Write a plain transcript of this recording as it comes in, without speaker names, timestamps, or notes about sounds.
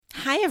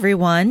Hi,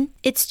 everyone.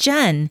 It's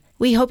Jen.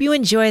 We hope you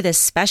enjoy this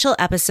special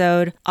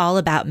episode all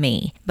about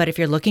me. But if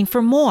you're looking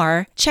for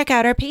more, check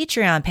out our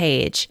Patreon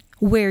page,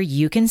 where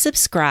you can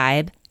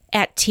subscribe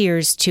at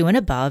tiers 2 and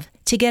above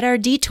to get our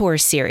Detour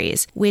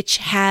series, which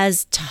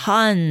has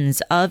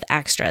tons of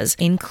extras,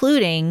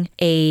 including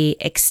a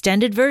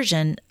extended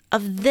version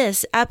of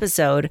this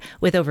episode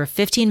with over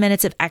 15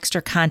 minutes of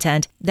extra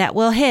content that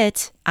will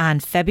hit on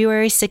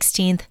February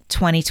 16th,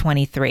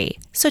 2023.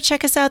 So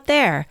check us out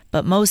there.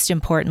 But most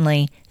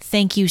importantly,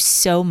 thank you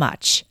so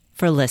much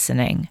for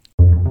listening.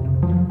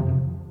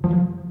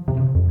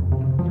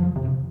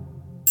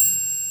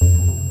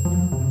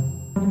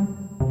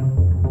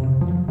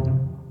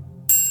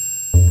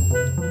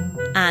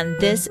 On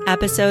this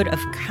episode of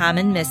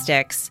Common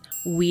Mystics,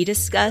 we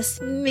discuss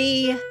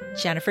me,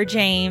 Jennifer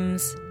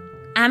James.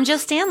 I'm Jill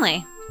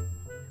Stanley.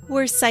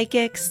 We're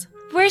psychics.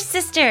 We're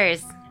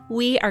sisters.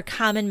 We are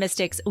common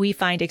mystics. We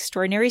find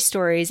extraordinary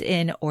stories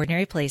in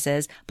ordinary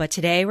places. But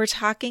today we're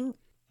talking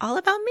all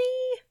about me.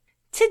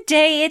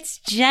 Today it's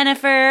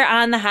Jennifer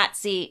on the hot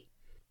seat.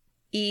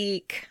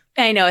 Eek.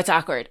 I know, it's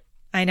awkward.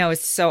 I know,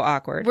 it's so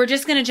awkward. We're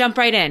just going to jump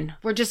right in.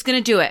 We're just going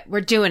to do it.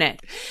 We're doing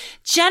it.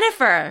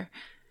 Jennifer,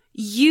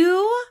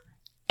 you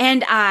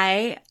and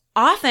I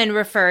often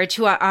refer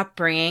to our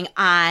upbringing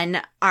on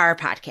our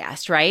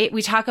podcast, right?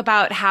 We talk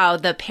about how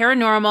the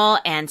paranormal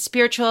and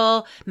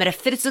spiritual,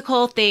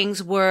 metaphysical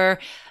things were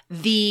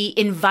the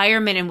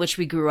environment in which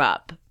we grew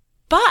up.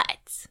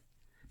 But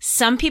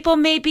some people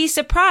may be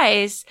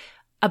surprised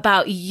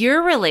about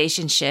your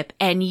relationship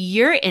and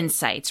your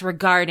insights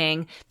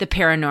regarding the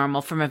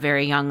paranormal from a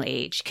very young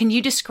age. Can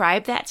you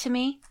describe that to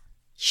me?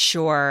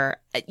 Sure.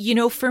 You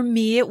know, for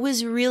me, it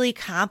was really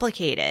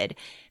complicated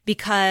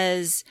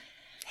because...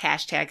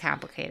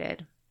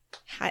 #complicated.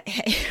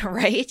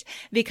 Right?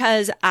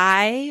 Because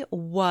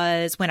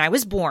when I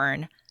was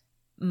born,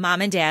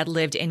 Mom and Dad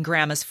lived in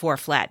Grandma's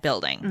 4-flat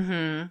building.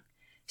 Mm-hmm.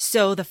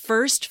 So the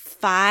first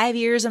 5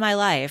 years of my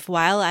life,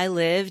 while I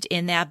lived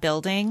in that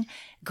building,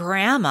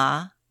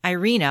 Grandma,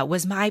 Irina,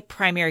 was my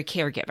primary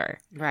caregiver.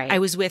 Right. I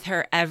was with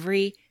her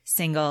every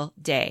single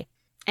day.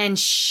 And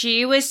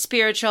she was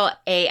spiritual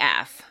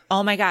AF.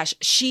 Oh my gosh.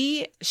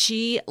 She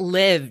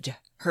lived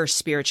her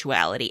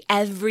spirituality.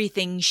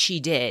 Everything she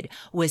did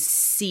was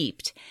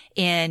seeped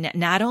in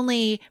not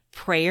only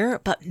prayer,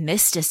 but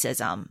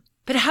mysticism.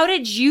 But how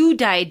did you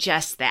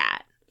digest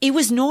that? It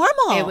was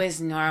normal. It was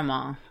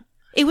normal.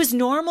 It was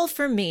normal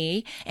for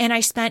me, and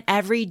I spent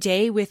every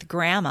day with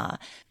Grandma.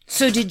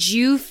 So did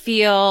you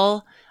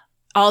feel,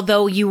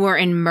 although you were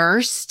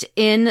immersed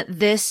in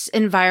this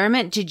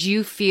environment, did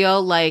you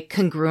feel like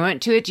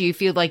congruent to it? Do you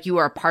feel like you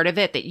were a part of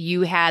it, that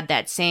you had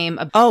that same...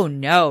 Oh,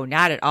 no,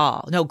 not at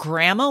all. No,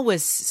 Grandma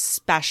was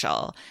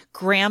special.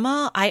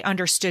 Grandma, I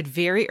understood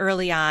very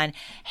early on,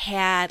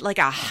 had like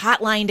a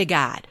hotline to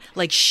God.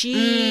 Like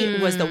she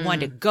was the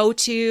one to go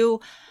to.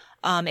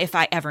 If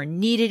I ever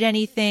needed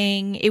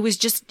anything, it was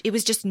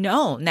just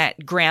known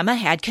that Grandma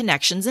had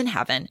connections in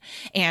heaven.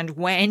 And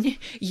when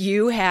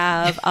you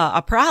have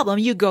a problem,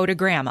 you go to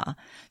Grandma,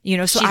 you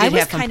know, so I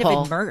was kind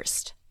of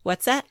immersed.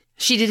 What's that?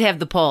 She did have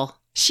the pull.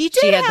 She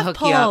did have to hook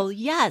pull. you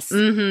up. Yes.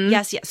 Mm-hmm.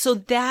 Yes. So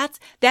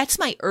that's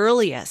my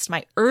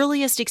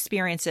earliest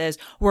experiences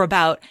were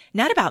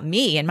not about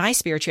me and my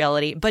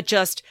spirituality, but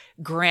just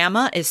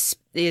Grandma is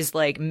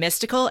like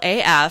mystical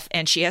AF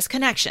and she has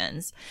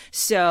connections.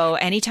 So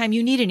anytime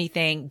you need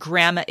anything,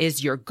 Grandma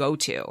is your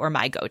go-to or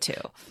my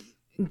go-to.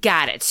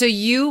 Got it. So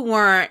you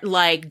weren't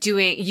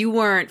you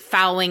weren't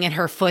following in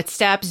her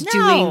footsteps, No.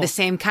 doing the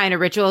same kind of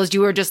rituals.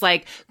 You were just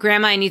like,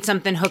 Grandma, I need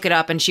something, hook it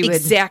up. And she would.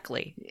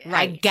 Exactly.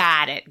 Right. I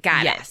got it.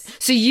 Yes.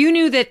 So you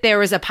knew that there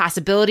was a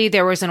possibility,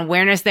 there was an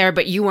awareness there,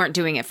 but you weren't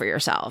doing it for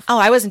yourself. Oh,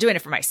 I wasn't doing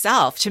it for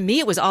myself. To me,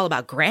 it was all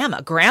about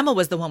Grandma. Grandma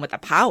was the one with the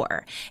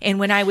power. And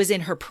when I was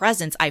in her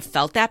presence, I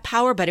felt that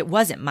power, but it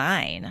wasn't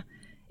mine.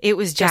 It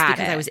was just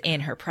because I was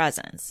in her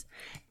presence.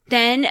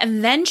 Then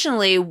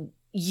eventually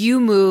you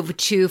moved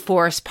to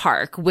Forest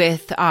Park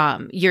with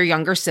your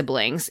younger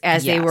siblings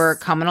as they were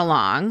coming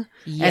along,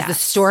 as the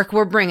stork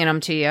were bringing them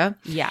to you.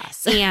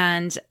 Yes.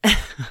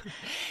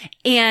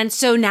 And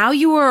so now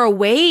you were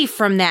away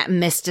from that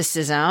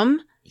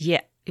mysticism.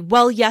 Yeah.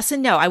 Well, yes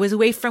and no. I was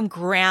away from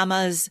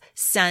Grandma's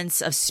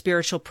sense of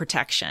spiritual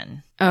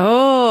protection.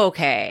 Oh,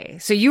 okay.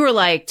 So you were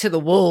like to the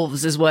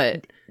wolves is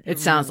what it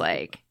sounds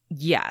like.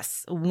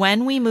 Yes.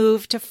 When we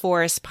moved to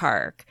Forest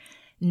Park,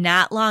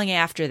 not long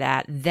after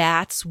that,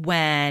 that's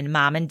when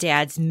Mom and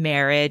Dad's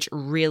marriage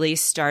really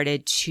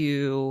started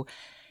to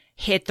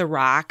hit the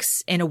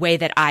rocks in a way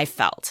that I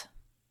felt.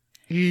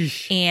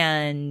 Eesh.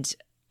 And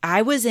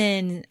I was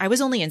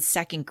only in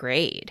second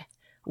grade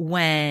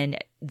when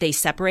they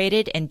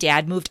separated and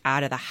Dad moved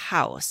out of the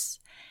house.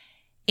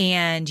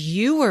 And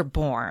you were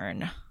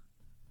born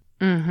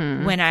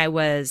when I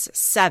was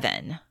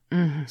 7.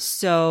 Mm-hmm.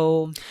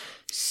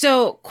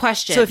 So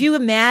question. So if you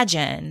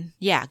imagine,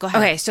 go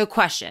ahead. Okay, so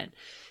question.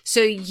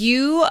 So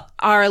you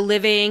are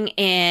living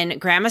in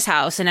Grandma's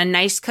house in a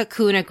nice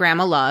cocoon of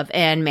Grandma love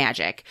and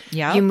magic.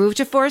 Yeah. You moved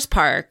to Forest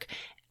Park.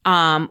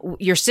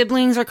 Your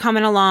siblings are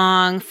coming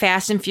along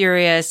fast and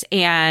furious.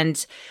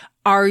 And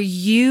are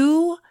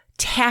you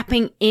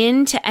tapping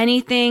into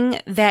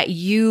anything that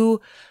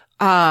you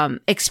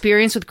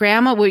experience with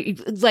grandma?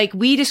 Like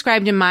we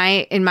described in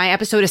my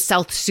episode as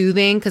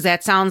self-soothing, because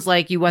that sounds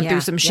like you went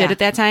through some shit at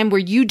that time. Were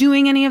you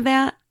doing any of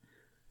that?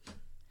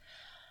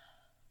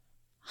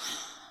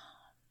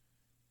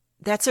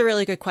 That's a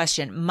really good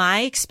question.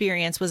 My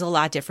experience was a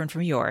lot different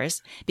from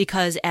yours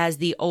because as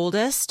the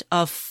oldest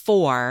of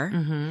four,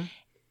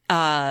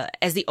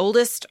 as the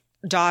oldest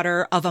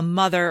daughter of a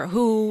mother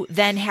who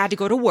then had to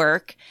go to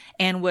work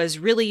and was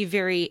really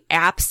very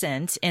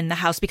absent in the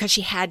house because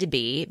she had to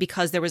be,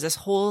 because there was this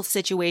whole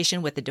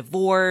situation with the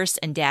divorce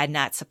and dad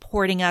not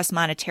supporting us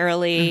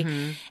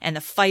monetarily and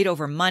the fight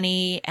over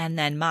money, and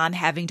then mom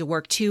having to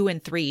work 2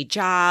 and 3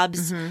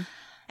 jobs.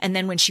 And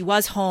then when she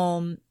was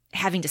home,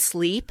 having to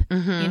sleep,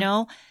 you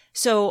know?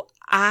 So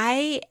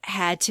I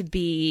had to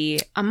be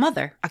a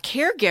mother, a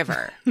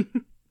caregiver.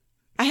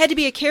 I had to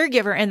be a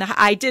caregiver, and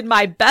I did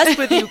my best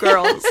with you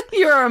girls.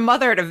 You were a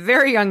mother at a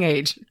very young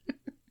age.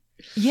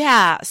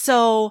 Yeah.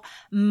 So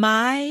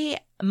my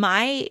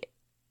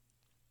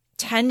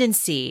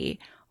tendency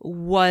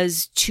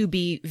was to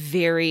be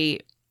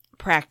very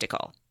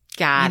practical.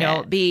 Got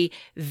it. Be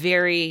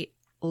very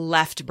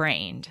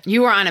left-brained.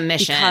 You were on a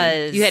mission.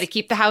 Because you had to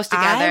keep the house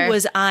together. I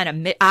was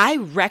on I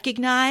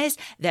recognized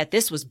that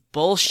this was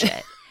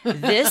bullshit.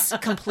 This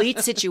complete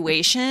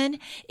situation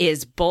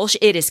is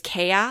bullshit. It is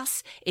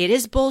chaos. It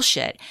is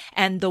bullshit.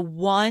 And the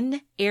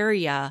one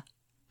area.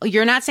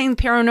 You're not saying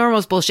paranormal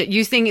is bullshit.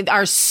 You think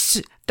our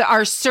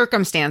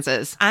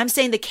circumstances. I'm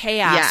saying the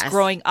chaos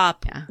growing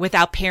up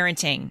without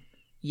parenting.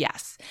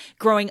 Yes.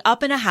 Growing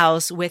up in a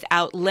house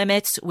without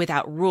limits,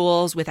 without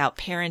rules, without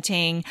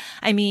parenting.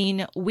 I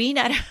mean, we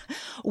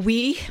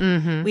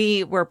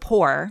were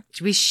poor.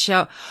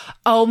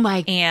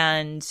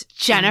 And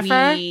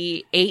Jennifer,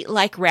 we ate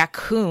like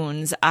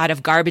raccoons out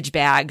of garbage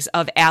bags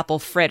of apple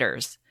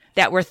fritters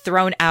that were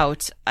thrown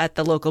out at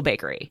the local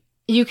bakery.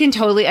 You can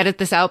totally edit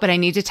this out, but I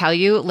need to tell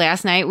you,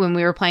 last night when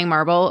we were playing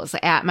marbles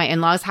at my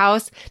in-laws'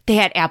 house, they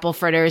had apple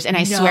fritters. And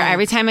I swear,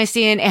 every time I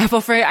see an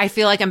apple fritter, I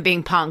feel like I'm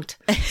being punked.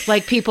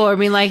 Like people are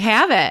being like,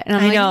 have it. And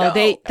I'm like, no,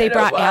 they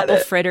brought apple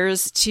it.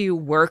 fritters to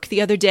work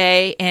the other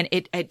day. And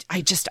I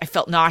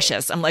felt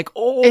nauseous. I'm like,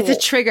 oh. It's a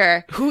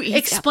trigger. Who eats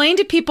Explain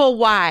to people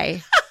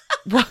why.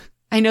 Well,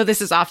 I know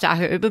this is off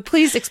topic, but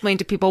please explain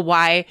to people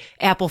why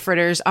apple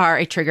fritters are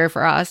a trigger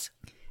for us.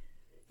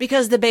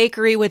 Because the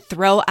bakery would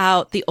throw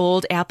out the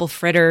old apple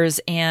fritters,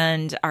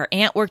 and our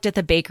aunt worked at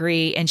the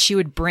bakery, and she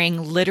would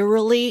bring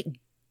literally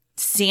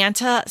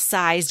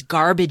Santa-sized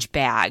garbage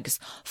bags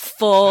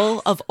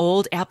full of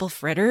old apple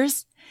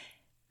fritters.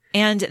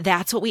 And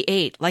that's what we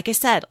ate. Like I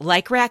said,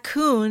 like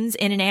raccoons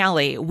in an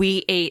alley,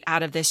 we ate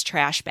out of this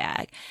trash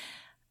bag.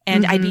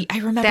 And I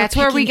remember that's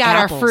where we got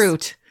apples. our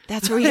fruit.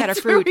 That's where we got our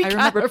fruit. I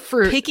remember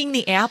picking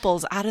the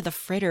apples out of the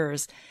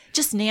fritters.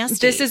 Just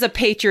nasty. This is a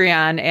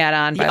Patreon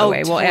add-on, by the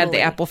way. We'll add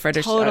the apple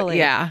fritters. Totally.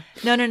 Yeah.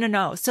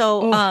 No.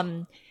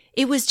 So,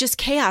 it was just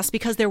chaos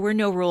because there were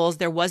no rules.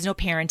 There was no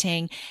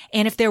parenting.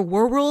 And if there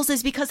were rules,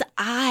 it's because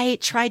I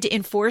tried to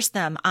enforce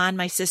them on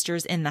my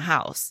sisters in the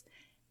house.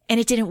 And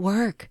it didn't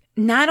work.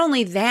 Not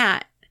only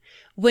that,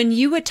 when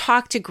you would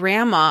talk to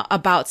grandma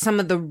about some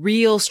of the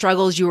real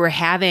struggles you were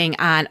having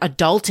on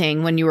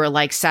adulting when you were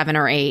like 7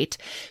 or 8,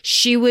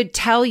 she would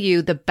tell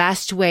you the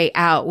best way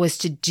out was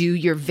to do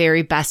your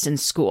very best in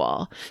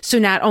school. So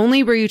not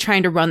only were you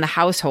trying to run the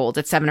household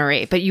at 7 or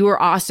 8, but you were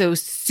also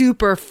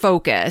super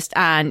focused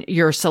on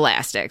your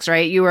scholastics,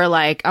 right? You were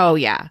like, oh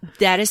yeah.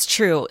 That is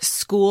true.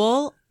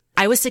 School,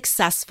 I was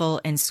successful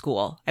in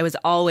school. I was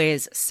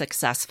always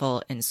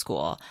successful in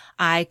school.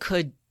 I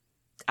could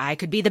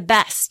be the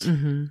best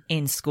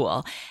in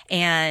school.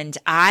 And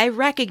I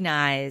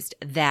recognized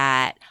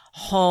that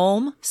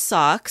home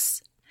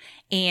sucks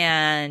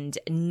and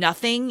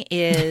nothing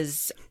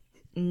is,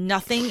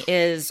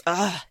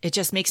 it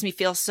just makes me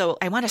feel so,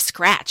 I want to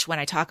scratch when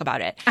I talk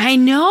about it. I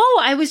know.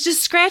 I was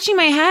just scratching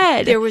my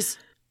head.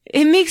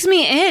 It makes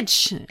me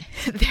itch.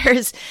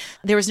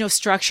 There was no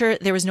structure.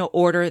 There was no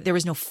order. There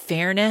was no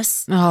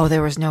fairness. Oh,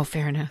 there was no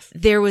fairness.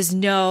 There was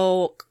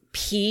no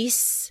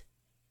peace.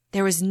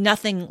 There was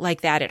nothing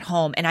like that at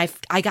home. And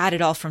I got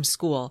it all from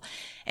school.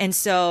 And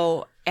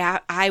so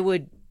I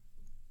would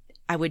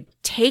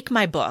take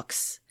my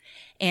books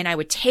and I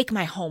would take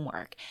my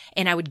homework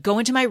and I would go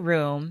into my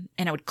room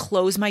and I would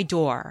close my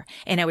door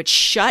and I would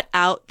shut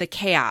out the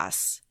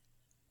chaos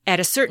at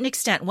a certain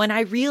extent. When I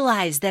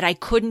realized that I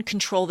couldn't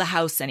control the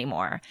house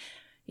anymore,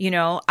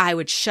 I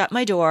would shut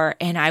my door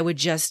and I would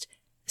just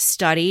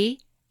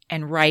study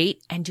and write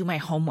and do my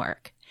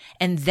homework.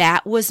 And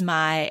that was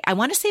I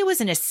want to say it was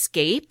an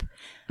escape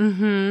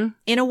in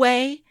a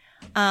way.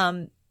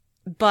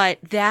 But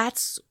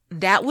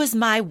that was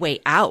my way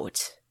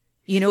out.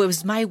 It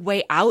was my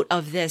way out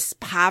of this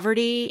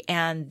poverty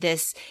and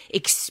this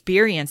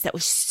experience that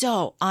was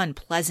so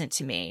unpleasant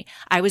to me.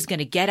 I was going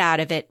to get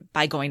out of it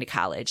by going to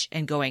college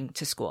and going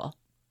to school.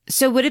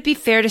 So would it be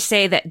fair to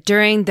say that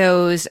during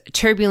those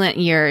turbulent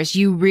years,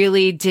 you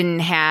really didn't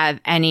have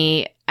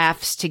any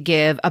F's to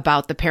give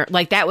about the parent?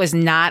 Like that was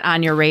not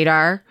on your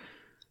radar?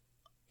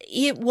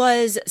 It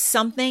was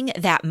something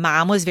that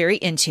mom was very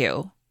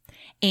into.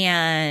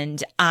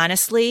 And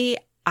honestly,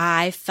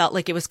 I felt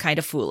like it was kind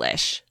of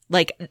foolish.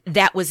 Like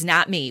that was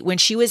not me. When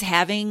she was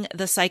having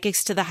the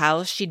psychics to the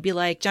house, she'd be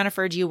like,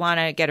 Jennifer, do you want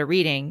to get a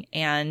reading?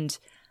 And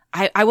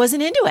I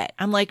wasn't into it.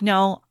 I'm like,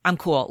 no, I'm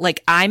cool.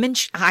 Like I'm in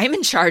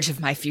charge of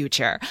my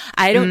future.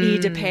 I don't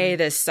need to pay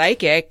this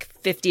psychic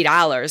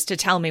 $50 to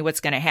tell me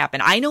what's going to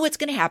happen. I know what's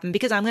going to happen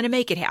because I'm going to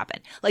make it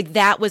happen. Like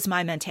that was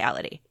my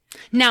mentality.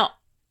 Now,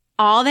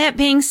 all that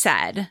being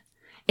said,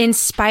 in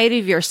spite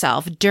of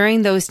yourself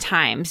during those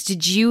times,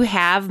 did you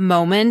have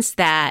moments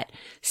that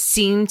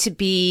seemed to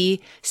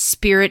be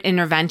spirit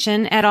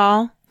intervention at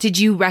all? Did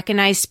you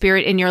recognize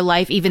spirit in your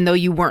life even though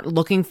you weren't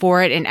looking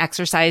for it and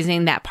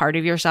exercising that part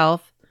of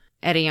yourself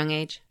at a young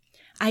age?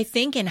 I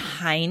think in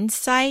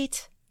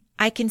hindsight,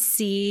 I can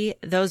see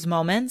those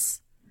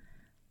moments.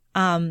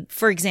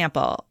 For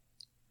example,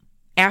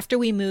 after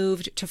we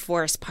moved to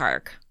Forest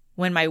Park,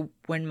 when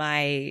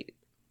my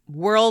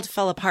world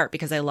fell apart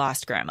because I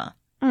lost grandma,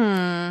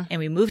 and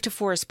we moved to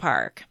Forest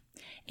Park,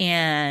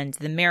 and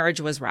the marriage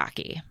was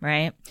rocky,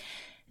 right?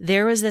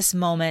 There was this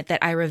moment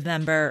that I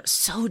remember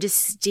so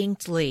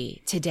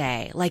distinctly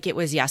today, like it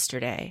was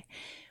yesterday,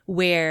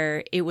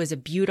 where it was a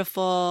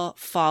beautiful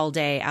fall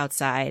day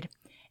outside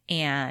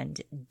and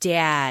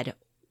Dad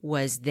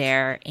was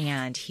there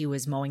and he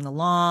was mowing the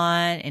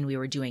lawn and we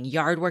were doing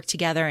yard work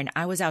together and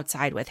I was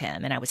outside with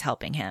him and I was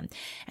helping him.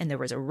 And there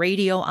was a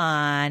radio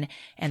on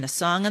and the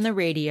song on the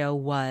radio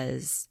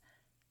was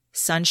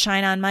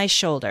Sunshine on My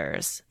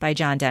Shoulders by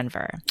John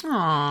Denver.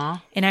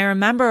 Aww. And I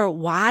remember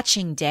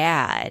watching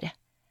Dad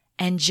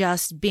and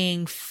just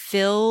being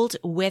filled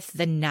with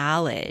the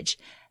knowledge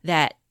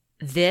that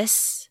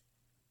this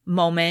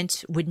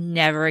moment would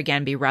never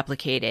again be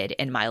replicated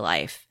in my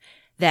life,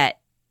 that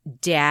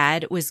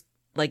Dad was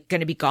like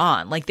going to be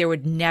gone. Like there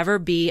would never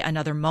be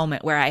another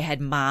moment where I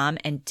had mom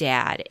and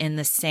dad in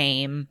the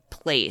same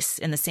place,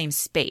 in the same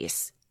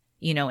space,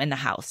 you know, in the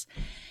house.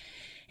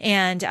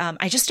 And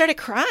I just started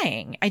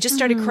crying. I just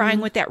started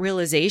crying with that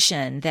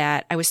realization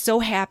that I was so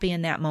happy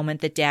in that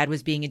moment that Dad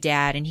was being a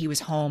dad and he was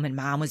home and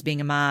mom was being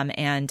a mom.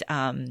 And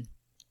I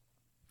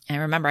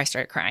remember I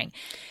started crying.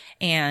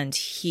 And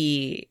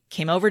he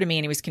came over to me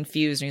and he was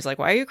confused and he's like,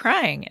 why are you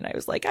crying? And I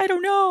was like, I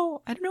don't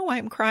know. I don't know why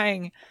I'm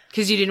crying.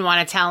 Because you didn't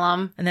want to tell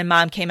him. And then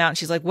mom came out and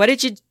she's like, what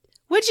did you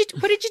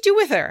do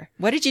with her?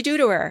 What did you do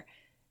to her?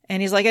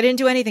 And he's like, I didn't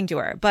do anything to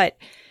her. But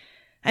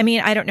I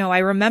mean, I don't know. I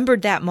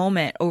remembered that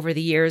moment over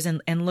the years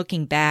and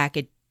looking back,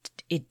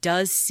 it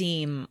does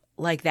seem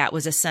like that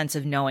was a sense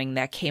of knowing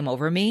that came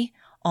over me,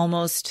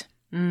 almost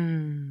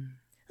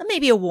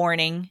maybe a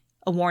warning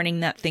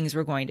that things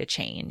were going to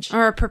change.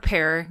 Or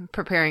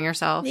preparing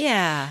yourself.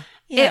 Yeah.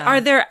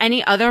 Are there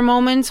any other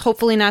moments,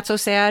 hopefully not so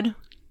sad?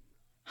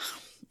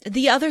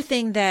 The other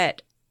thing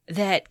that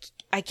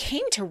I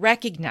came to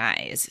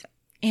recognize,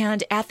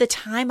 and at the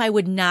time I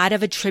would not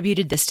have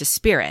attributed this to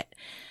spirit,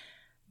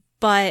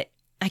 but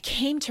I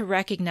came to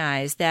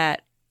recognize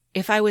that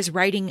if I was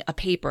writing a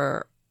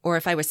paper or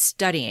if I was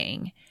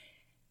studying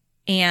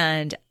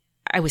and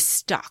I was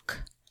stuck,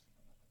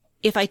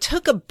 if I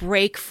took a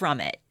break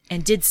from it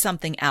and did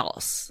something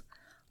else,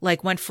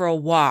 like went for a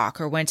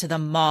walk or went to the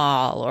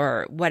mall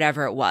or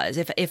whatever it was,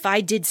 if I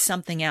did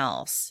something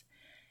else,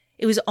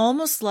 it was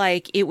almost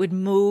like it would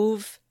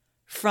move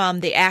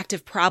from the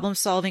active problem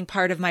solving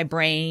part of my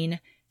brain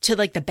to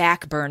like the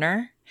back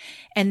burner.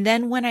 And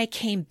then when I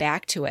came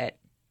back to it,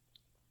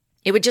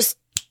 it would just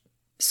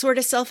sort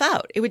itself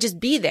out. It would just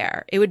be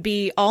there. It would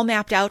be all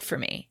mapped out for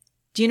me.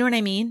 Do you know what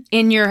I mean?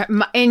 In your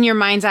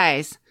mind's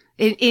eyes.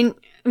 In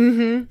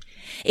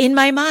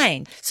my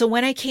mind. So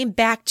when I came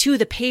back to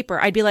the paper,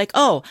 I'd be like,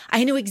 oh,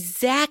 I know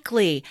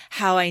exactly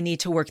how I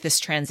need to work this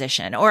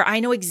transition, or I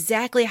know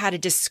exactly how to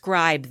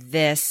describe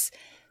this,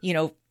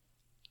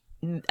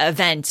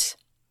 event.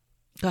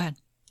 Go ahead.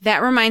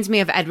 That reminds me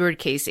of Edward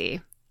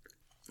Casey.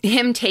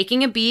 Him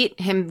taking a beat,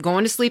 him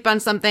going to sleep on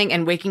something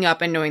and waking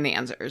up and knowing the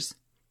answers.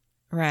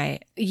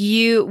 Right.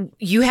 You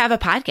have a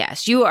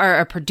podcast. You are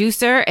a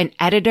producer, an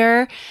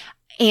editor,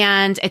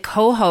 and a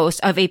co-host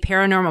of a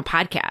paranormal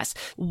podcast.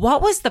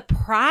 What was the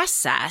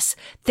process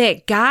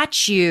that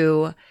got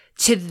you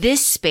to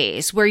this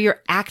space where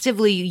you're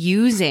actively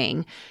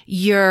using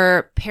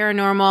your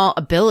paranormal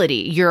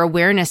ability, your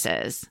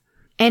awarenesses?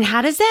 And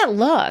how does that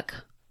look?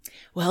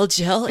 Well,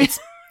 Jill,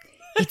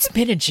 it's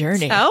been a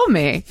journey. Tell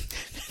me.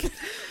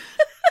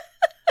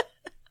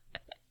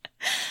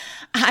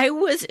 I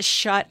was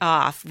shut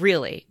off,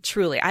 really,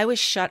 truly. I was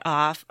shut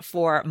off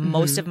for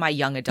most of my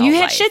young adult life. You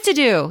had shit to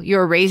do. You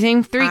were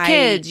raising three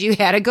kids. You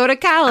had to go to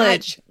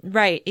college.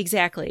 Right,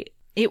 exactly.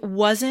 It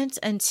wasn't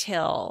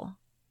until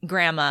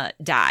Grandma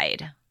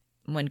died.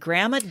 When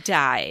Grandma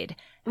died.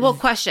 Well,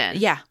 question.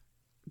 Yeah.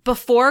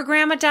 Before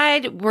Grandma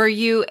died, were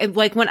you,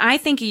 like, when I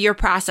think of your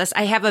process,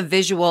 I have a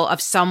visual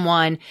of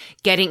someone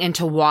getting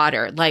into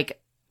water,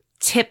 like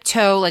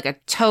tiptoe, like a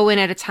toe in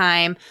at a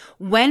time.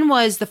 When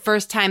was the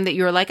first time that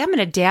you were like, I'm going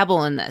to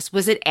dabble in this?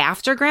 Was it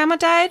after Grandma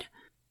died?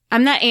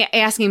 I'm not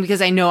asking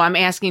because I know. I'm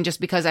asking just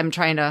because I'm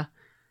trying to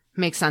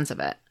make sense of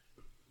it.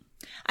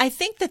 I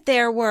think that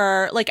there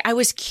were, like, I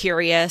was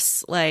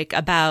curious, like,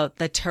 about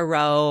the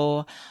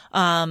tarot.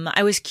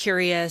 I was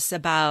curious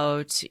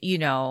about,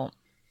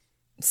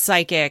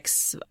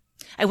 psychics.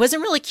 I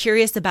wasn't really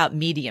curious about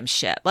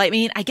mediumship. Like, I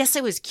mean, I guess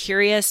I was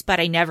curious, but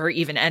I never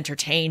even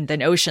entertained the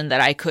notion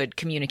that I could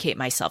communicate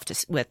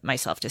with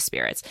myself to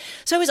spirits.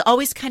 So I was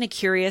always kind of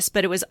curious,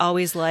 but it was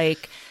always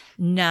like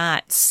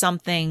not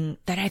something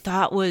that I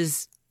thought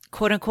was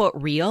quote unquote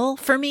real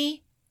for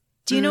me.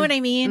 Do you know what I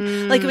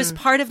mean? Like, it was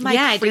part of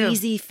my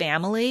crazy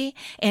family,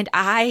 and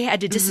I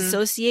had to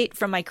disassociate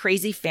from my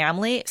crazy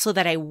family so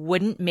that I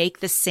wouldn't make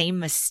the same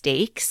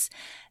mistakes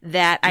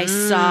that I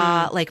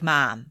saw, like,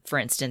 Mom, for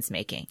instance,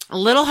 making. A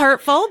little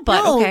hurtful,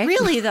 but no, okay.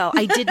 Really, though.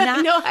 I did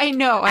not. No,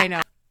 I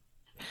know.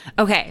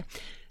 Okay.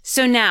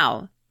 So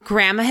now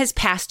Grandma has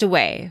passed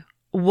away.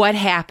 What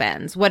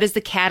happens? What is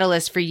the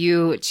catalyst for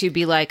you to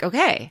be like,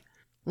 okay,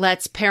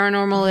 let's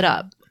paranormal it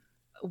up?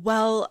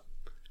 Well,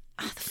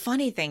 the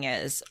funny thing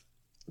is,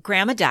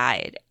 Grandma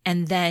died,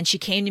 and then she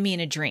came to me in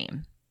a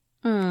dream.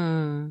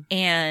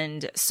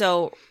 And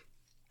so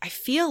I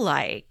feel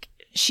like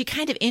she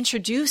kind of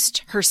introduced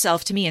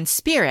herself to me in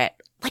spirit,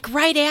 like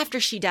right after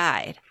she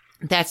died.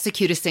 That's the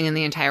cutest thing in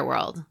the entire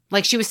world.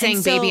 Like, she was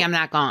saying, baby, I'm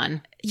not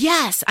gone.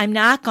 Yes, I'm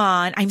not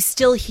gone. I'm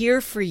still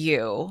here for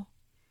you.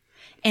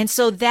 And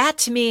so that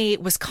to me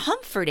was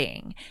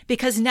comforting,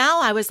 because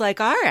now I was like,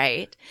 all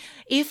right,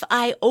 if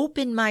I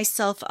open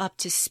myself up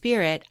to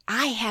spirit,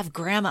 I have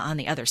Grandma on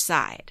the other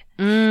side.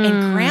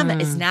 And Grandma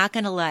is not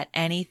going to let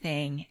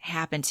anything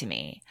happen to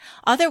me.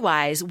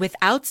 Otherwise,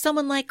 without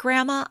someone like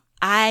Grandma,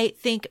 I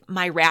think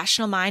my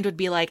rational mind would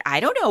be like, I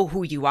don't know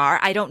who you are.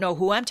 I don't know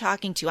who I'm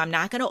talking to. I'm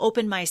not going to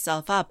open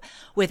myself up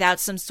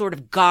without some sort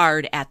of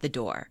guard at the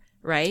door.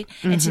 Right.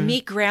 And to me,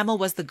 Grandma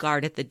was the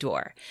guard at the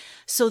door.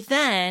 So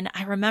then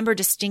I remember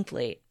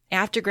distinctly,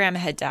 after Grandma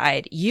had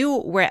died, you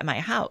were at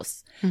my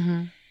house.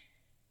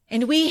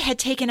 And we had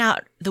taken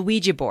out the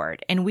Ouija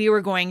board, and we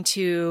were going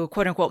to,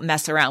 quote unquote,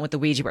 mess around with the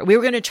Ouija board. We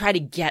were going to try to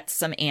get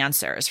some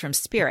answers from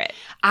spirit.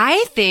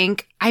 I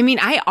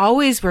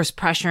always was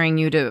pressuring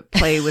you to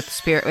play with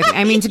spirit.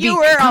 To be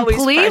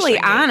completely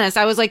honest,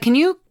 I was like, can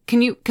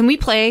we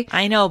play?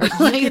 I know, but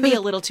you can be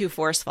a little too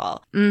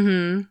forceful.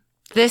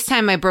 This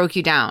time I broke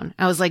you down.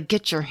 I was like,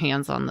 get your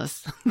hands on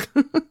this.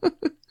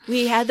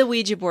 We had the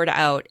Ouija board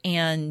out,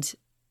 and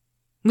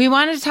we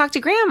wanted to talk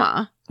to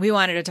Grandma.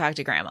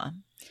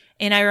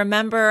 And I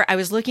remember I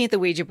was looking at the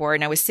Ouija board,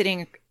 and I was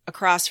sitting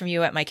across from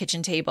you at my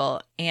kitchen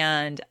table,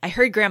 and I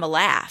heard Grandma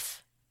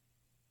laugh.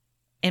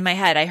 In my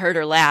head, I heard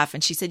her laugh,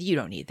 and she said, you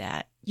don't need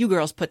that. You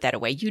girls put that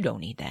away. You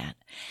don't need that.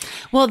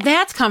 Well,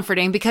 that's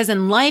comforting, because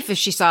in life, if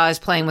she saw us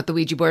playing with the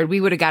Ouija board,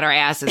 we would have got our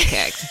asses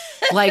kicked.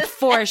 Like,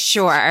 for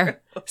sure.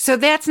 So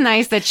that's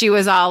nice that she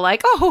was all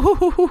like,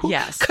 oh,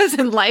 yes. Because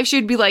in life,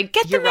 she'd be like,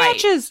 get the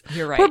matches.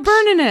 You're right. We're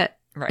burning it.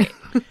 Right.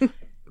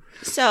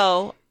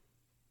 So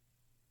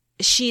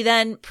she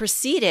then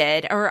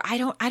proceeded, or I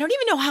don't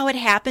even know how it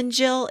happened,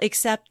 Jill,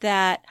 except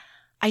that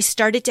I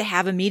started to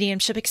have a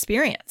mediumship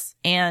experience.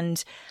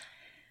 And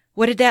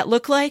what did that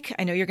look like?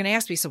 I know you're going to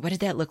ask me, so what did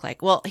that look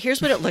like? Well,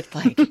 here's what it looked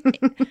like.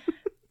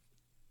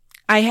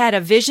 I had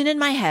a vision in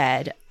my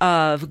head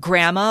of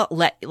Grandma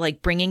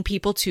bringing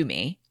people to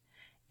me,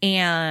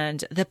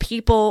 and the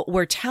people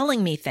were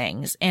telling me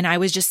things, and I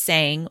was just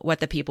saying what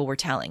the people were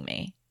telling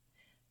me.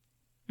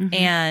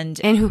 And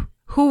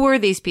who were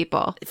these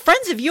people?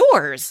 Friends of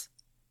yours.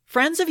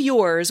 Friends of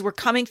yours were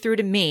coming through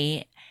to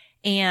me,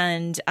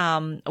 and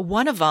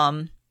one of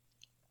them,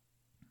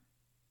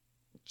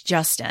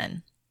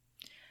 Justin,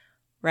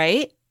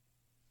 right?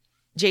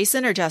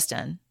 Jason or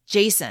Justin?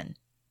 Jason.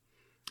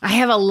 I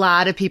have a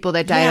lot of people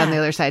that died on the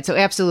other side. So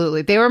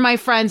absolutely. They were my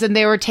friends, and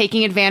they were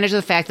taking advantage of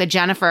the fact that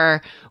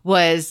Jennifer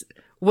was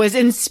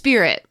in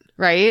spirit,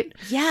 right?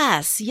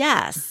 Yes.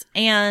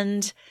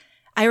 And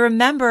I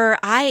remember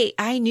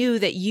I knew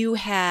that you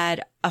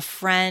had a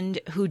friend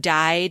who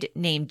died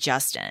named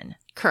Justin.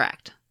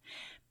 Correct.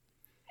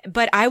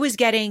 But I was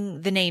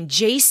getting the name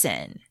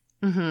Jason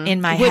in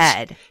my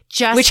head.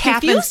 Which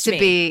happens to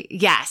be,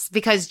 yes,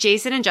 because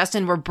Jason and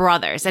Justin were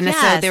brothers. And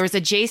so there was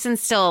a Jason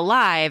still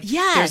alive.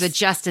 Yes. There's a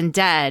Justin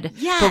dead.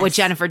 Yes. But what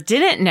Jennifer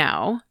didn't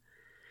know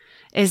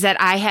is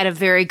that I had a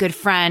very good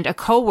friend, a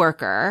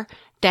coworker,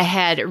 that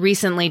had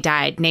recently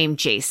died named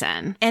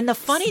Jason. And the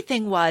funny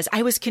thing was,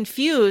 I was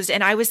confused,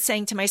 and I was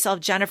saying to myself,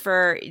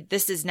 Jennifer,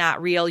 this is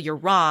not real. You're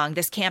wrong.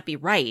 This can't be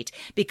right,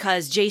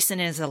 because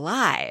Jason is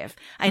alive.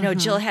 I know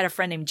Jill had a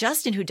friend named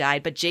Justin who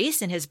died, but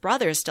Jason, his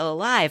brother, is still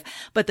alive.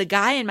 But the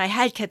guy in my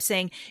head kept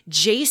saying,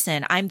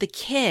 Jason, I'm the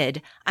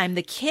kid.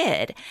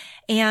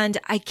 And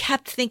I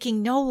kept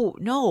thinking,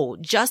 no,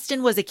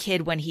 Justin was a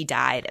kid when he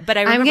died. But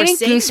I remember I'm getting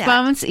saying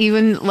goosebumps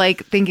even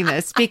like thinking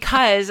this,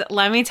 because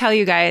let me tell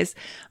you guys,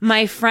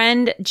 my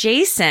friend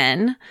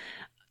Jason,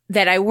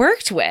 that I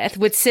worked with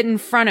would sit in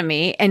front of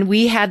me, and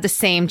we had the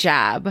same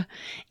job,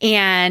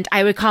 and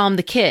I would call him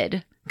the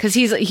kid. Cause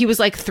he was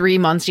like 3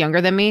 months younger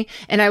than me.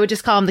 And I would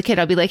just call him the kid.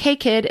 I'd be like, hey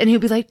kid. And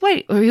he'd be like,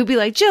 wait, or he'd be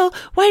like, Jill,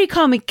 why do you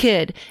call me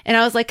kid? And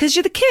I was like, cause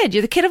you're the kid.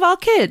 You're the kid of all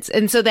kids.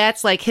 And so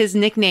that's like his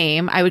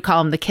nickname. I would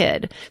call him the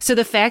kid. So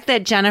the fact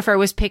that Jennifer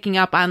was picking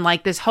up on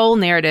like this whole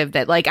narrative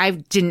that like I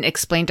didn't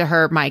explain to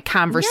her my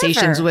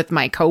conversations Never. with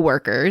my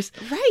coworkers.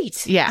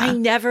 Right. Yeah. I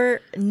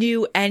never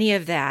knew any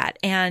of that.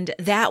 And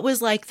that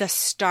was like the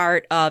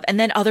start of, and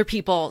then other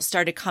people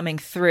started coming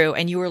through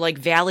and you were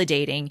like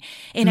validating.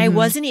 And I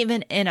wasn't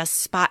even in a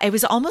spot. It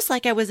was almost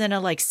like I was in a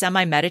like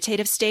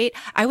semi-meditative state.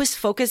 I was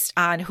focused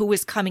on who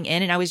was coming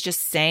in and I was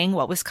just saying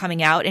what was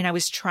coming out and I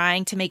was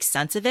trying to make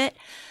sense of it.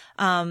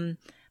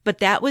 But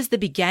that was the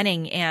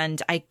beginning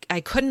and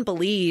I couldn't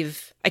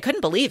believe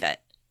it.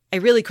 I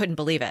really couldn't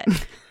believe it.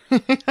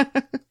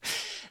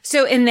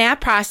 So in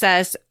that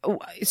process,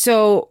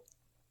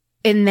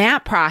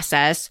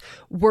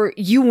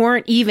 you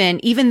weren't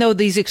even though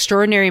these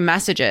extraordinary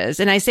messages,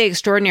 and I say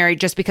extraordinary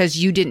just because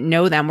you didn't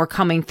know them, were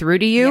coming through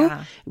to you.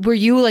 Yeah. Were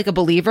you like a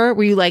believer?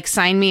 Were you like,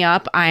 sign me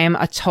up? I am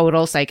a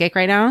total psychic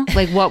right now.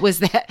 Like, what was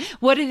that?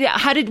 What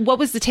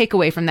was the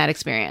takeaway from that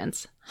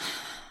experience?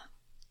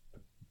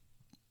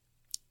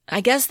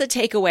 I guess the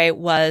takeaway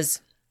was,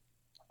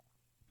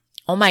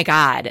 oh my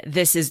God,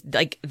 this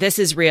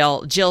is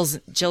real.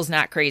 Jill's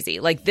not crazy.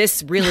 Like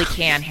this really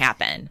can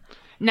happen.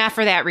 Not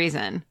for that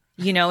reason.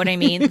 You know what I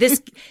mean?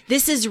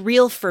 This is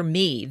real for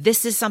me.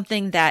 This is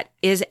something that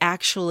is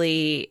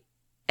actually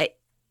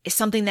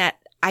something that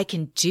I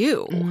can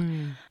do.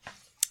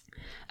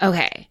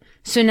 Okay.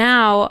 So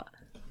now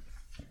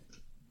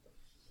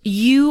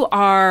you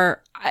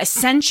are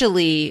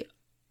essentially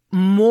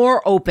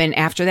more open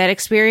after that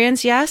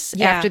experience. Yes.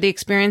 Yeah. After the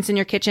experience in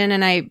your kitchen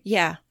and I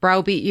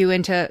browbeat you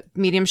into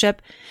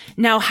mediumship.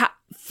 Now,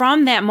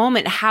 from that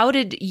moment, how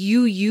did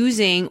you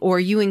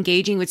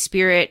engaging with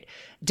spirit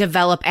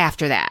develop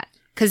after that?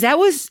 Because that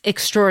was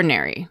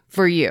extraordinary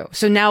for you.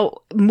 So now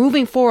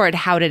moving forward,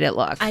 how did it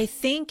look? I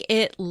think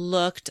it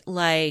looked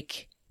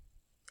like,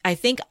 I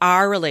think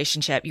our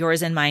relationship,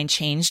 yours and mine,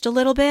 changed a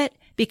little bit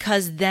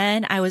because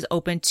then I was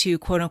open to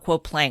quote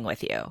unquote playing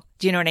with you.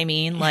 Do you know what I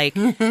mean? Like,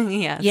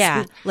 yes.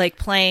 Yeah, like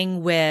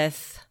playing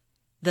with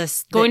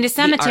going to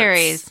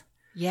cemeteries.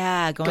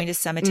 Yeah, going to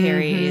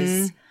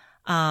cemeteries.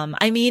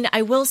 I mean,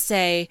 I will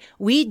say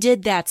we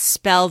did that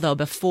spell though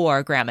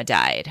before Grandma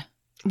died.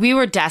 We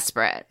were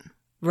desperate.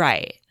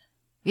 Right.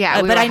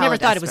 Yeah. But I never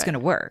thought it was going to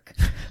work.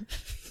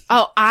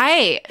 Oh,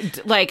 I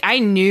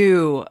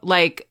knew,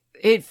 like,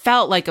 it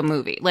felt like a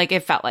movie. Like,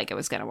 it felt like it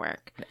was going to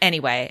work.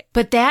 Anyway.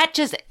 But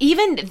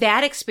even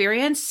that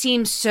experience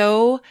seemed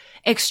so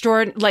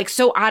extraordinary, like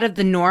so out of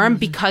the norm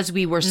because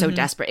we were so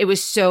desperate. It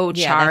was so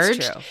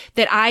charged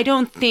that I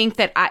don't think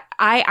that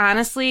I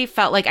honestly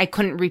felt like I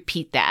couldn't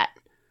repeat that.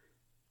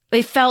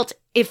 It felt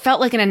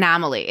like an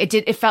anomaly.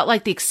 It felt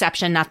like the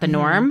exception, not the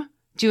norm.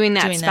 Doing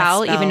that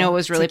spell, even though it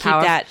was really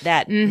powerful.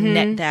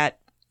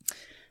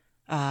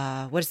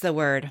 What's the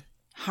word?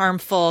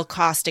 Harmful,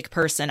 caustic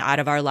person out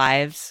of our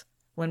lives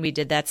when we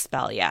did that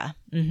spell. Yeah.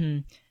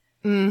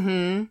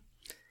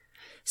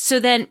 So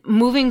then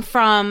moving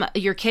from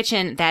your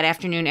kitchen that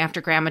afternoon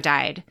after Grandma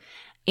died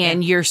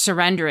and you're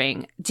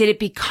surrendering, did it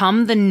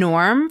become the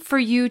norm for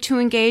you to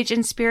engage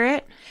in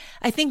spirit?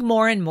 I think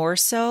more and more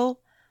so.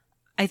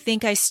 I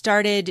think I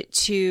started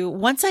to,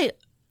 once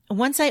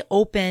I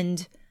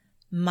opened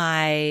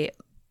my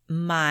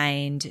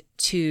mind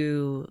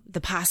to the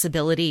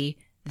possibility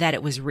that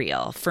it was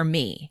real for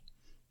me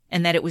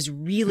and that it was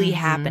really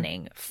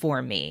happening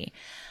for me.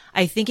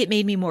 I think it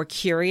made me more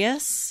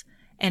curious.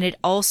 And it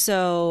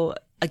also,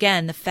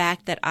 again, the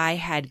fact that I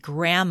had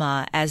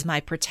Grandma as my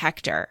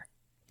protector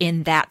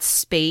in that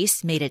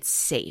space made it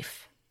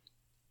safe.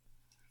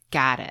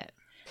 Got it.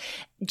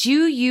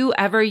 Do you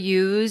ever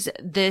use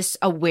this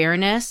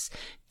awareness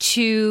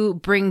to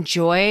bring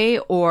joy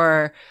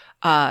or,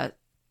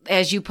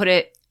 as you put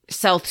it,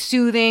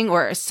 self-soothing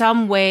or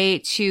some way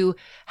to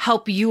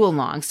help you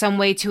along, some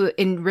way to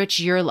enrich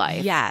your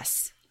life?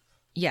 Yes.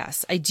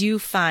 Yes. I do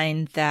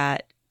find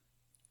that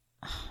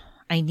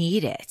I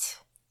need it.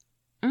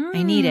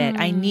 I need it.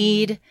 I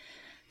need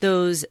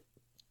those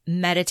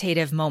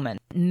meditative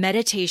moments.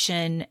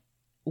 Meditation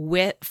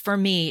for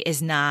me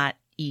is not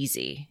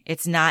easy.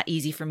 It's not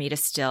easy for me to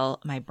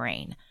still my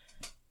brain.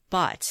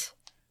 But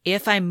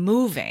if I'm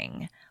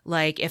moving,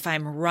 like if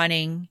I'm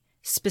running,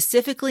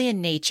 specifically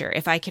in nature,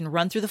 if I can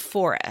run through the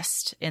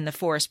forest in the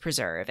forest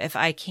preserve, if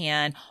I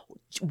can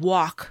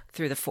walk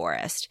through the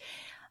forest,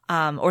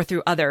 or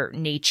through other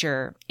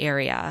nature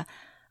area,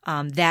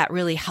 that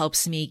really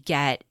helps me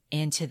get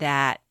into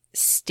that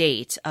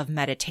state of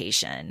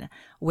meditation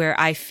where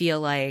I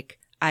feel like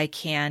I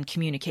can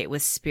communicate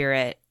with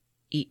spirit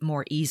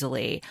more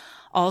easily.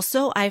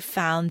 Also, I've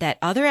found that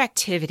other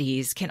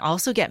activities can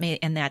also get me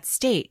in that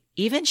state,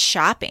 even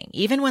shopping,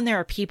 even when there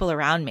are people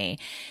around me,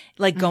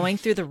 like going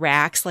through the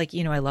racks, like,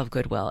 I love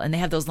Goodwill and they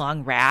have those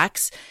long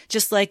racks,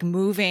 just like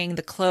moving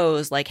the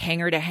clothes, like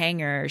hanger to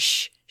hanger,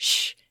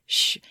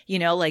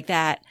 like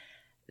that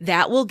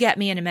will get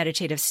me in a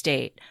meditative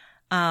state.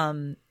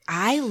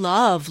 I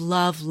love,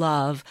 love,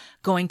 love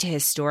going to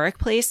historic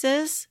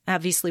places.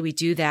 Obviously, we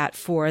do that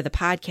for the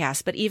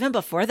podcast, but even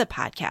before the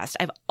podcast,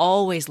 I've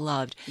always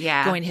loved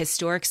going to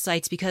historic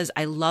sites because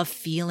I love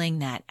feeling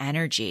that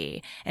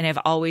energy. And I've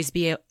always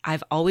been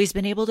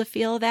able to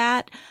feel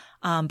that.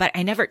 But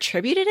I never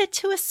attributed it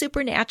to a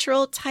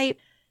supernatural type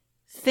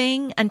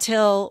thing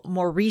until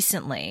more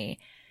recently.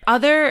 Are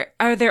there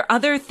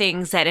other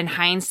things that in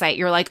hindsight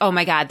you're like, oh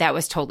my God, that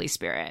was totally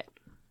spirit?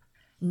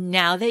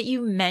 Now that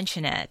you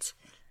mention it,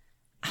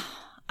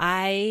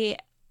 I,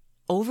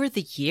 over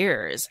the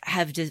years,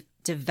 have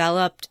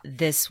developed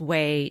this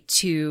way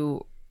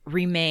to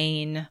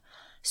remain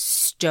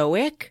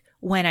stoic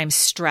when I'm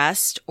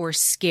stressed or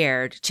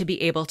scared to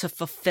be able to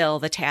fulfill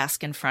the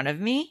task in front of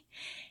me.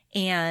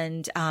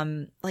 And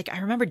I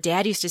remember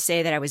Dad used to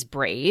say that I was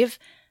brave.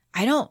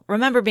 I don't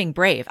remember being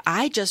brave.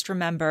 I just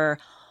remember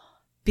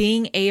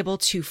being able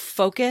to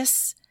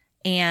focus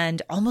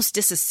and almost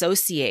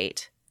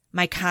disassociate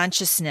my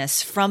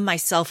consciousness from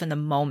myself in the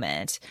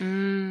moment.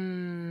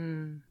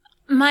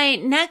 My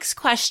next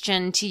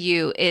question to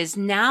you is,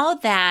 now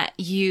that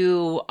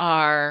you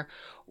are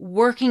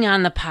working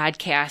on the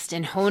podcast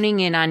and honing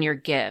in on your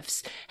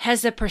gifts,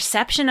 has the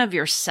perception of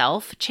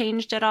yourself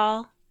changed at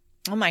all?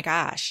 Oh my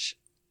gosh.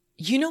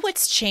 You know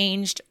what's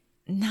changed?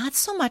 Not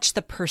so much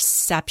the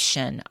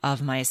perception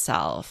of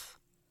myself,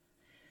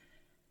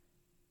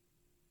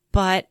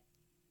 but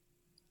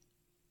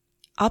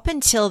up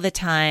until the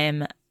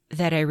time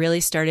that I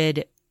really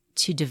started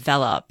to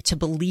develop, to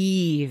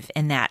believe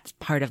in that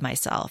part of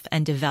myself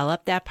and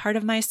develop that part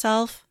of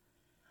myself,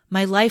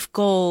 my life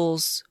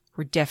goals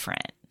were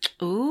different.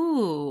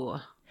 Ooh.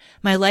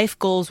 My life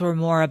goals were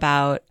more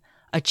about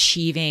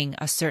achieving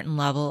a certain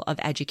level of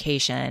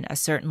education, a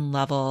certain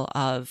level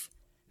of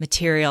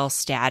material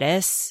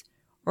status,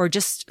 or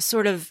just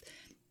sort of,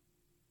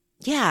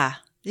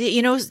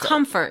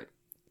 comfort.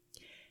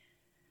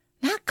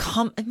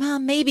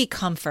 Maybe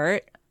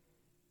comfort,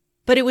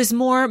 but it was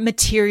more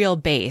material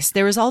based.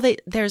 There's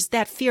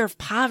that fear of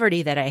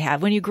poverty that I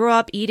have when you grow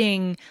up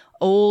eating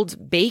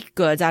old baked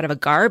goods out of a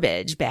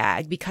garbage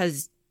bag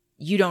because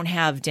you don't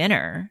have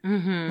dinner.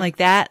 Mm-hmm. Like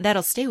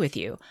that'll stay with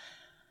you.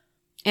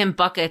 And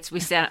buckets. We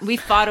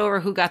fought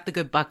over who got the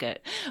good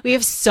bucket. We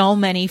have so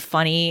many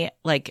funny,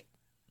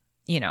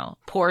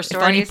 poor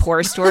stories. Funny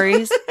poor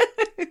stories.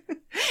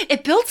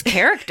 It builds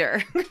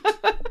character.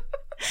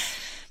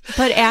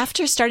 But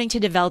after starting to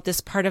develop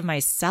this part of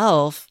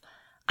myself,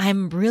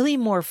 I'm really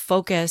more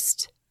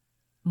focused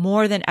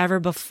more than ever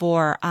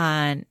before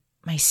on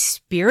my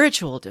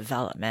spiritual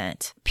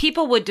development.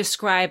 People would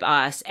describe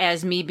us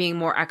as me being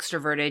more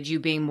extroverted, you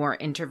being more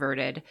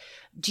introverted.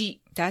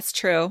 That's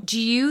true. Do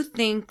you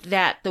think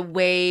that the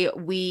way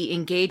we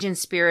engage in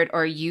spirit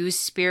or use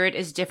spirit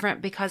is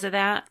different because of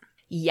that?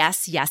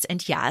 Yes, yes,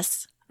 and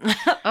yes.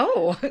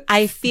 Oh.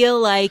 I feel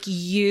like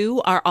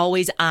you are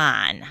always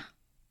on.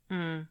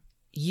 Mm.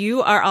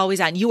 You are always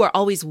on. You are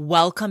always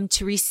welcome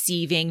to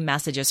receiving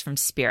messages from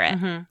spirit.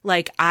 Mm-hmm.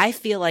 Like, I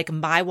feel like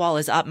my wall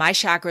is up. My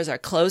chakras are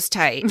closed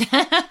tight.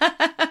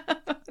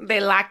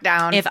 They lock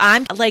down. If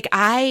I'm like,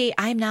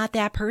 I'm not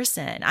that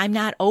person. I'm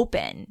not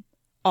open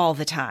all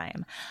the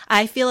time.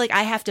 I feel like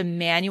I have to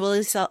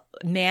manually,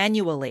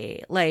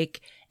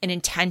 and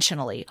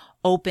intentionally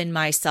open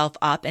myself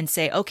up and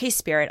say, okay,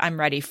 spirit, I'm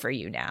ready for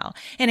you now.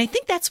 And I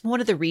think that's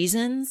one of the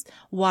reasons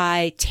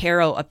why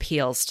tarot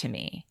appeals to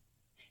me.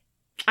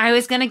 I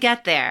was going to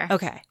get there.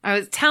 Okay.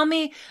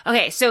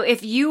 So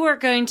if you were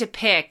going to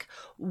pick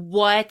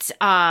what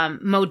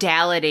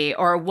modality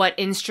or what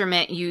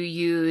instrument you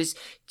use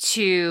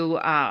to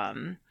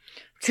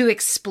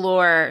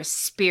explore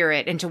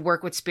spirit and to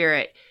work with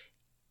spirit,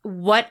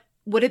 what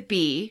would it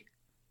be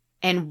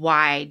and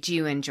why do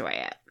you enjoy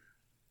it?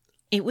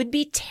 It would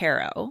be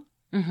tarot.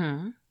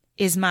 Mm-hmm.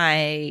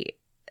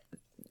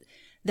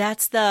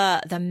 That's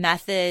the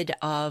method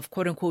of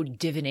quote unquote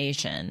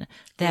divination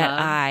that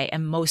I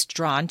am most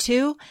drawn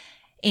to.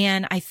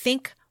 And I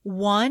think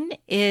one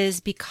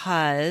is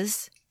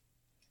because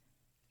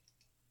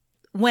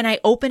when I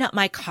open up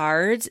my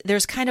cards,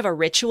 there's kind of a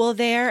ritual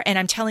there and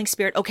I'm telling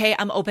spirit, okay,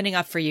 I'm opening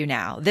up for you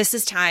now. This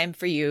is time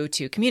for you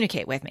to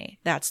communicate with me.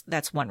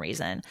 That's one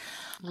reason.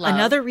 Love.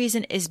 Another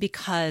reason is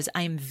because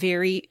I'm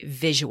very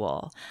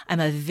visual. I'm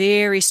a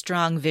very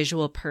strong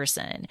visual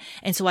person.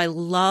 And so I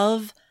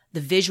love the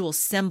visual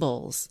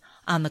symbols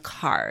on the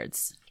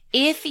cards.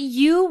 If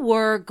you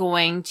were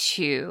going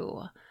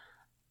to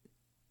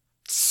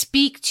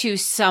speak to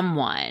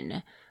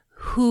someone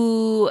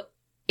who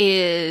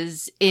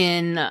is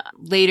in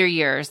later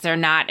years, they're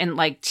not in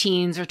like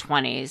teens or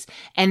 20s,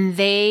 and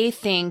they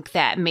think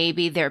that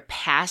maybe they're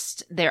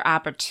past their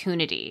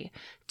opportunity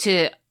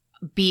to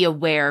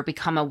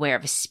become aware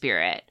of a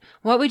spirit,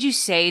 what would you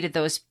say to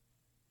those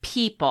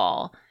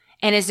people?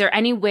 And is there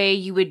any way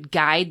you would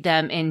guide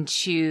them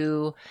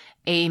into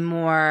a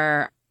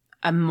more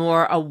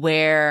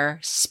aware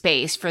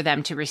space for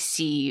them to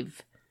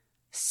receive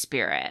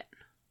spirit?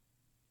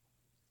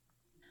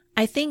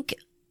 I think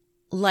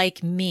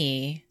like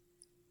me,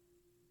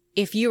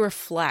 if you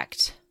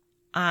reflect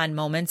on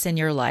moments in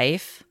your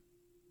life,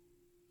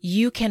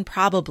 you can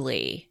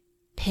probably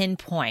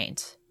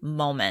pinpoint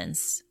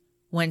moments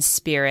when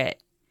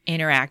spirit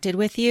interacted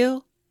with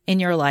you in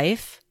your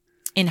life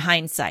in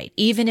hindsight,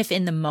 even if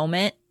in the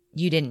moment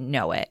you didn't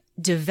know it.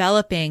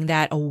 Developing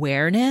that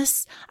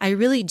awareness, I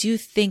really do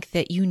think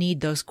that you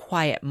need those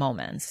quiet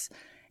moments,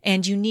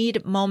 and you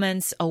need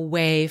moments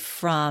away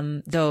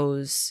from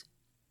those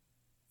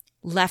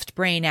left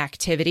brain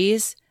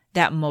activities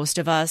that most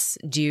of us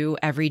do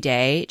every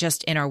day,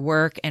 just in our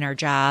work and our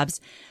jobs.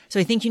 So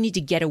I think you need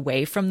to get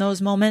away from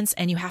those moments,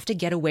 and you have to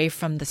get away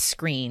from the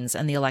screens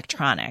and the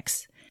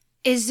electronics.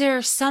 Is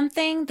there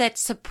something that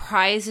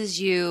surprises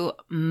you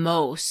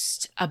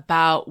most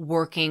about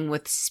working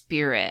with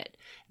spirit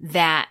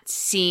that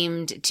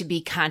seemed to be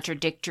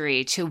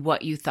contradictory to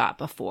what you thought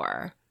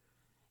before?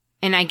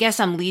 And I guess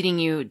I'm leading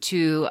you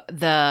to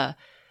the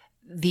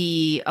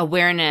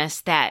awareness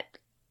that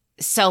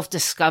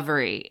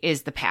self-discovery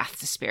is the path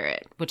to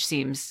spirit, which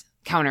seems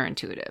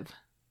counterintuitive.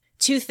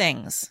 Two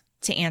things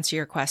to answer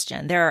your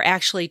question. There are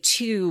actually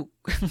two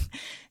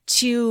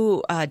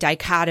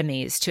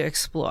dichotomies to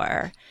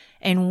explore.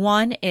 And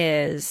one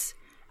is,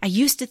 I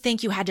used to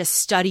think you had to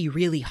study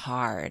really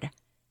hard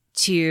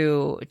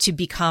to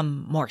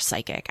become more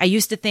psychic. I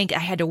used to think I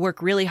had to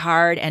work really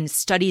hard and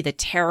study the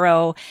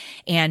tarot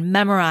and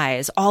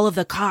memorize all of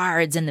the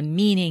cards and the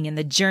meaning and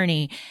the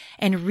journey.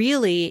 And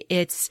really,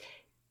 it's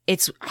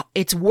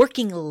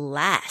working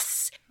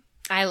less.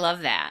 I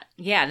love that.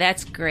 Yeah,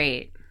 that's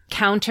great.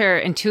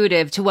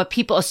 Counterintuitive to what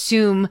people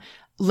assume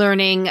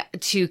learning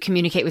to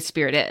communicate with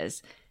spirit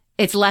is.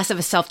 It's less of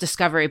a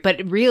self-discovery,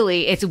 but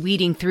really it's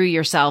weeding through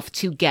yourself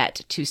to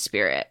get to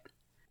spirit.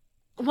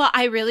 Well,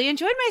 I really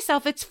enjoyed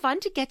myself. It's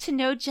fun to get to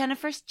know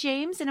Jennifer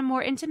James in a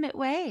more intimate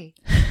way.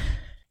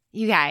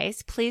 You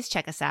guys, please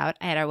check us out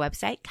at our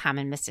website,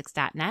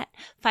 commonmystics.net.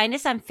 Find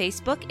us on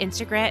Facebook,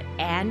 Instagram,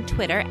 and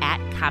Twitter at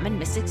Common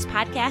Mystics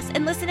Podcast,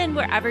 and listen in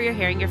wherever you're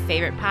hearing your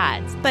favorite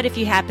pods. But if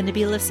you happen to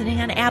be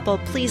listening on Apple,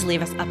 please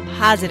leave us a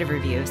positive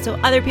review so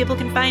other people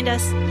can find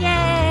us.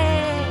 Yay!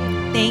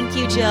 Thank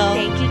you, Jill.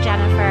 Thank you,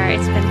 Jennifer.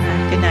 It's been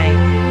fun. Good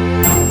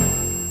night.